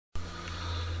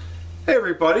Hey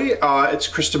everybody, it's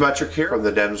Demetrick here from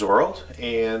the Dems World,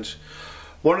 and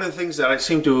one of the things that I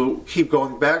seem to keep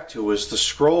going back to is the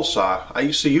scroll saw. I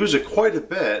used to use it quite a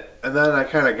bit, and then I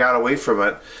kind of got away from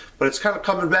it, but it's kind of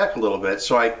coming back a little bit,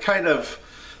 so I kind of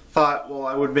thought, well,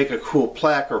 I would make a cool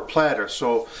plaque or platter.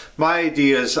 So my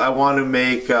idea is I want to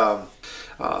make a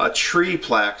tree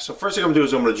plaque. So first thing I'm going to do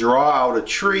is I'm going to draw out a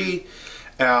tree,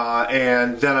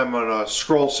 and then I'm going to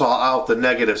scroll saw out the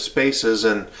negative spaces.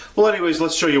 And well, anyways,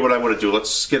 let's show you what I'm going to do.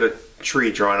 Let's get a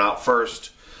tree drawn out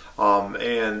first,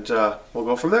 and we'll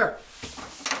go from there.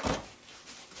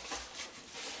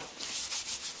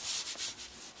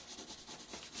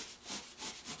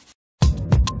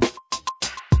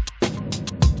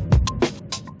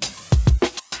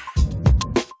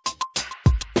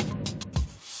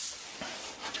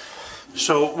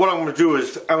 So what I'm going to do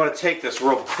is I'm going to take this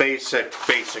real basic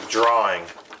drawing,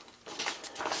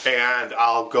 and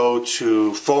I'll go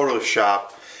to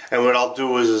Photoshop, and what I'll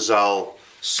do is I'll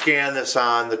scan this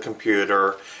on the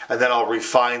computer, and then I'll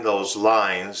refine those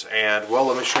lines. And well,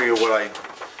 let me show you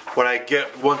what I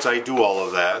get once I do all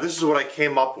of that. This is what I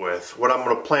came up with. What I'm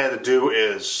going to plan to do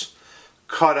is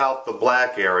cut out the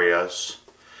black areas,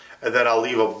 and then I'll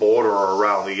leave a border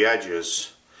around the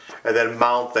edges, and then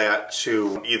mount that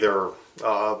to either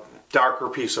darker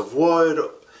piece of wood.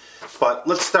 But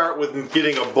let's start with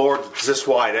getting a board that's this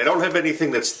wide. I don't have anything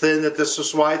that's thin that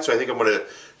this wide, so I think I'm going to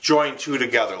join two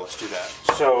together. Let's do that.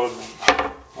 So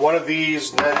one of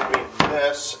these netted me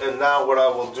this, and now what I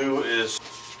will do is,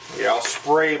 yeah, I'll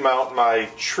spray mount my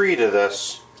tree to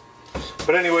this.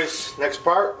 But anyways, next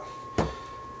part,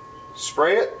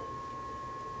 spray it,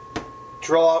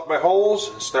 drill out my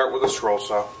holes, and start with a scroll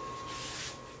saw.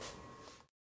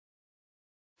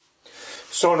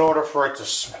 So in order for it to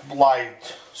slide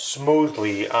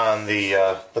smoothly on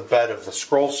the bed of the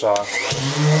scroll saw.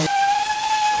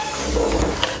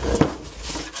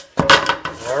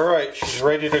 Alright, she's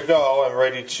ready to go. I'm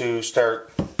ready to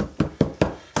start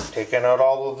taking out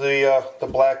all of the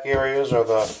black areas or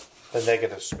the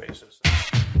negative spaces.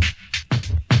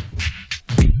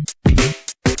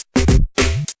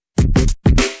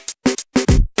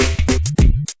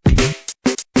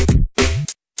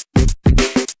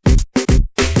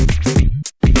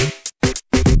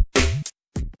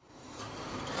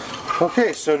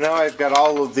 Okay, so now I've got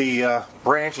all of the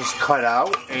branches cut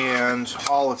out, and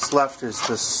all that's left is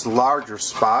this larger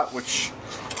spot, which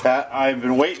that I've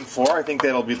been waiting for. I think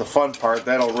that'll be the fun part.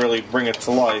 That'll really bring it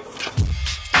to life.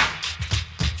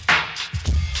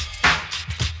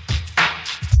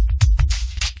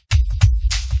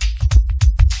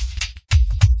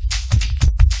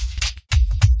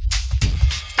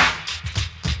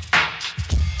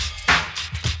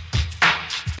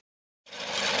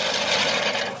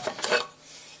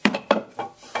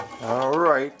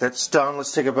 Alright, that's done.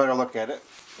 Let's take a better look at it.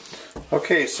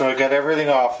 Okay, so I got everything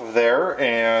off of there,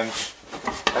 and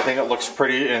I think it looks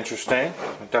pretty interesting.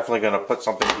 I'm definitely going to put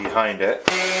something behind it.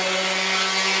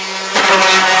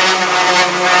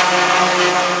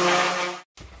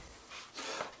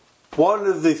 One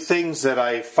of the things that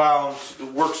I found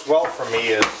works well for me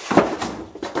is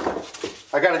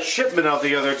I got a shipment out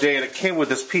the other day, and it came with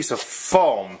this piece of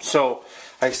foam. So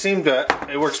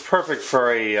it works perfect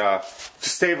for to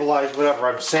stabilize whatever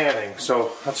I'm sanding.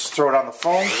 So let's throw it on the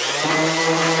foam.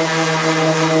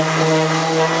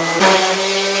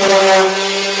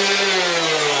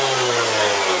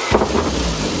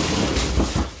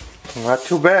 Not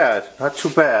too bad, not too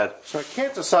bad. So I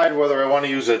can't decide whether I want to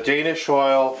use a Danish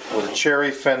oil with a cherry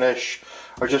finish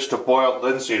or just a boiled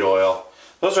linseed oil.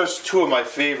 Those are two of my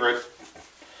favorite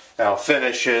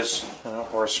finishes,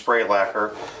 or a spray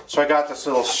lacquer. So I got this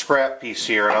little scrap piece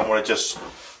here, and I'm going to just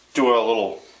do a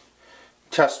little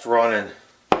test run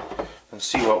and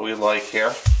see what we like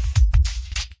here.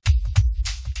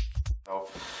 So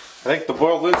I think the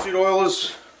boiled linseed oil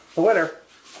is the winner.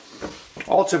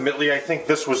 Ultimately, I think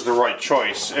this was the right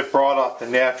choice. It brought out the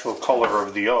natural color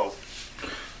of the oak.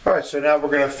 Alright, so now we're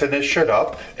going to finish it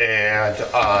up, and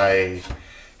I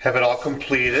have it all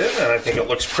completed, and I think it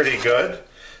looks pretty good.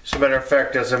 As a matter of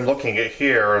fact, as I'm looking at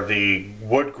here, the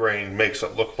wood grain makes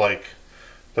it look like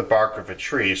the bark of a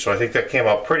tree, so I think that came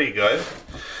out pretty good.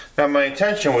 Now my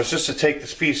intention was just to take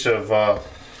this piece of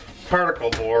particle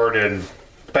board and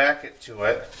back it to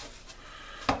it,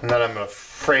 and then I'm going to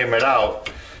frame it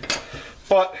out.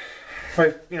 But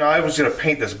I was going to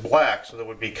paint this black so there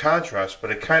would be contrast, but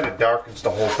it kind of darkens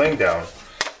the whole thing down.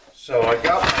 So I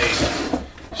got my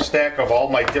stack of all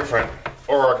my different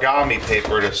origami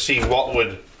paper to see what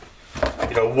would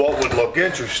look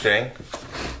interesting.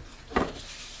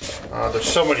 There's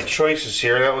so many choices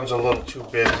here. That one's a little too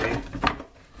busy.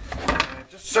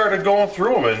 started going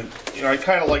through them, and you know, I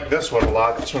kind of like this one a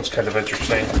lot. This one's kind of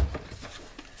interesting.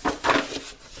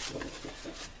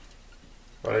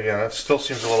 But again, it still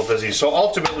seems a little busy. So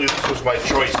ultimately, this was my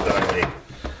choice that I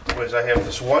made. Was I have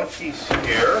this one piece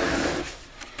here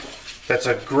that's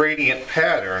a gradient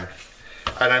pattern,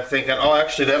 and I'm thinking, oh,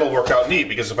 actually that'll work out neat,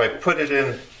 because if I put it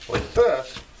in like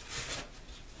this,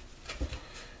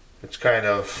 it's kind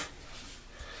of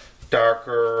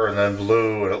darker and then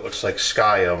blue, and it looks like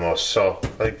sky almost. So I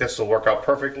think this will work out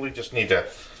perfectly. Just need to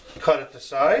cut it to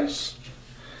size.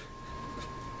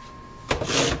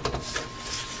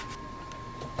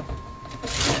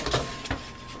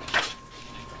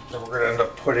 Then we're going to end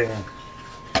up putting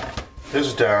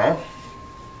this down,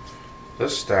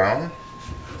 this down,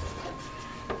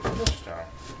 and this down.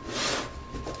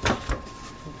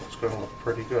 It's going to look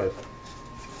pretty good.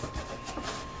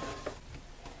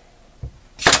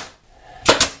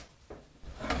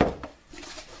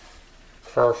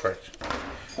 Perfect.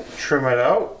 Trim it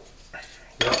out.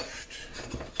 Left,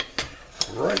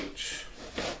 right,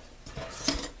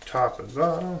 top and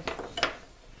bottom.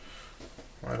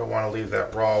 I don't want to leave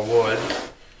that raw wood.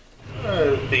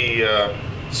 The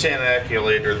sand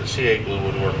acculator, the CA glue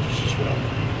would work just as well.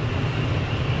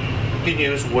 You can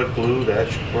use wood glue,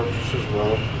 that should work just as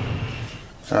well.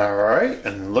 Alright,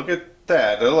 and look at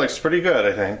that. That looks pretty good,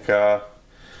 I think.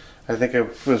 I think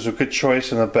it was a good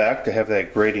choice in the back to have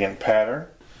that gradient pattern.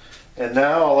 And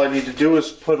now all I need to do is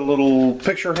put a little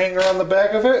picture hanger on the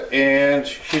back of it, and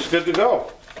she's good to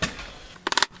go.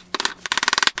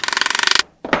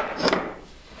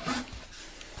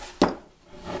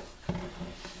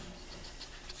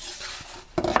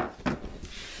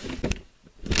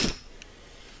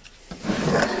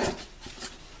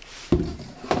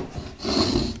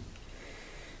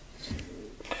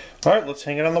 Alright, let's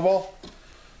hang it on the wall.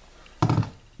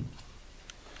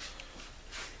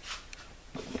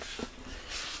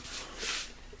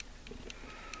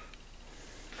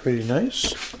 Pretty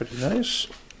nice, pretty nice.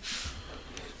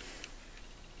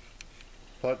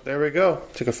 But there we go.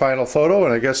 Took a final photo,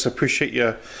 and I guess I appreciate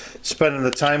you spending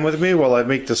the time with me while I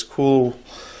make this cool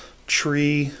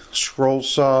tree scroll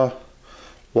saw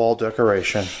wall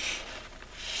decoration.